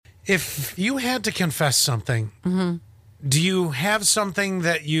If you had to confess something, do you have something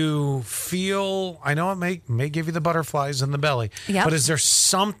that you feel, I know it may give you the butterflies in the belly, but is there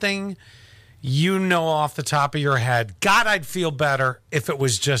something you know off the top of your head, God, I'd feel better if it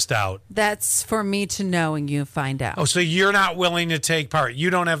was just out? That's for me to know and you find out. Oh, so you're not willing to take part. You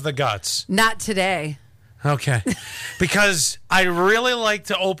don't have the guts. Not today. Okay. Because I really like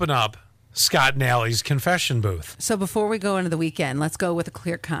to open up Scott and Allie's confession booth. So before we go into the weekend, let's go with a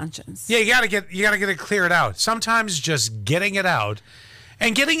clear conscience. Yeah, you gotta get it cleared out. Sometimes just getting it out,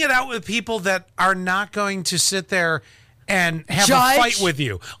 and getting it out with people that are not going to sit there and have a fight with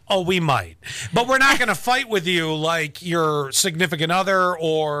you. Oh, we might. But we're not going to fight with you like your significant other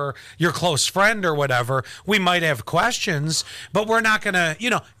or your close friend or whatever. We might have questions, but we're not going to,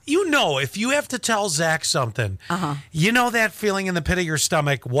 if you have to tell Zach something, you know that feeling in the pit of your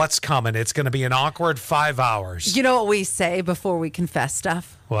stomach, what's coming? It's going to be an awkward 5 hours. You know what we say before we confess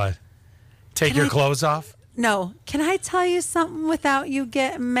stuff? What? Take your clothes off? No. Can I tell you something without you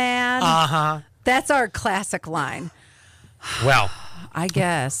getting mad? Uh-huh. That's our classic line. Well, I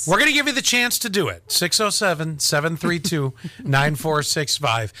guess. We're going to give you the chance to do it.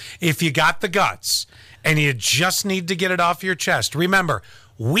 607-732-9465. If you got the guts and you just need to get it off your chest. Remember,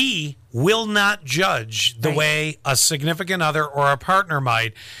 we will not judge the way a significant other or a partner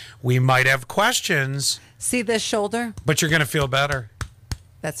might. We might have questions. See this shoulder? But you're going to feel better.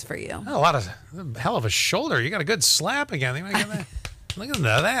 That's for you. A hell of a shoulder. You got a good slap again. Look at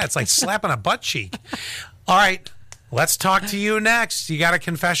that. It's like slapping a butt cheek. All right. Let's talk to you next. You got a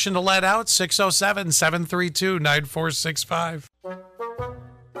confession to let out? 607-732-9465.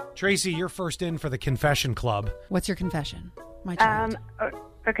 Tracy, you're first in for the confession club. What's your confession? My child.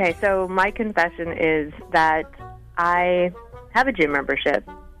 Okay, so my confession is that I have a gym membership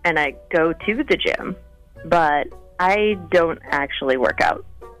and I go to the gym, but I don't actually work out.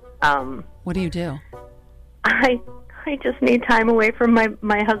 What do you do? I just need time away from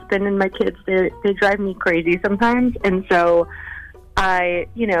my husband and my kids. They drive me crazy sometimes. And so I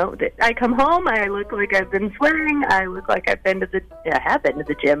come home, I look like I've been sweating. I look like I have been to the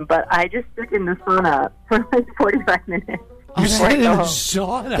gym, but I just sit in the sauna for like 45 minutes. You sit in the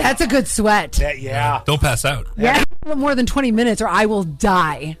sauna? That's a good sweat. Yeah. Don't pass out. Yeah. More than 20 minutes or I will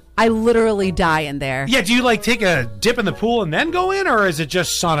die. I literally die in there. Yeah, do you take a dip in the pool and then go in, or is it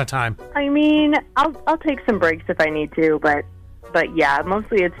just sauna time? I mean, I'll take some breaks if I need to, but yeah,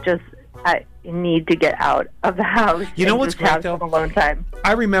 mostly it's just I need to get out of the house. You know what's great, though? Alone time.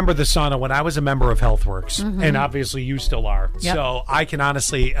 I remember the sauna when I was a member of HealthWorks, and obviously you still are. Yep. So I can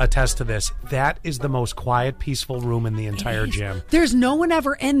honestly attest to this. That is the most quiet, peaceful room in the entire gym. There's no one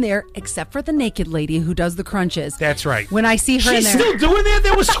ever in there except for the naked lady who does the crunches. That's right. When I see her in She's there. still doing that?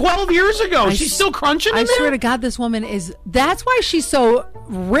 That was 12 years ago. She's still crunching in I there? swear to God, this woman is... That's why she's so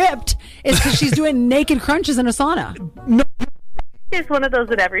ripped, is because she's doing naked crunches in a sauna. No. It's one of those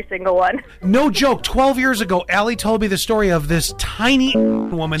at every single one. No joke. 12 years ago, Allie told me the story of this tiny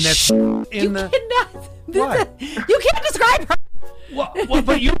woman that's in the... What? You can't describe her. Well,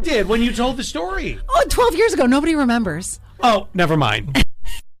 but you did when you told the story. Oh, 12 years ago. Nobody remembers. Oh, never mind.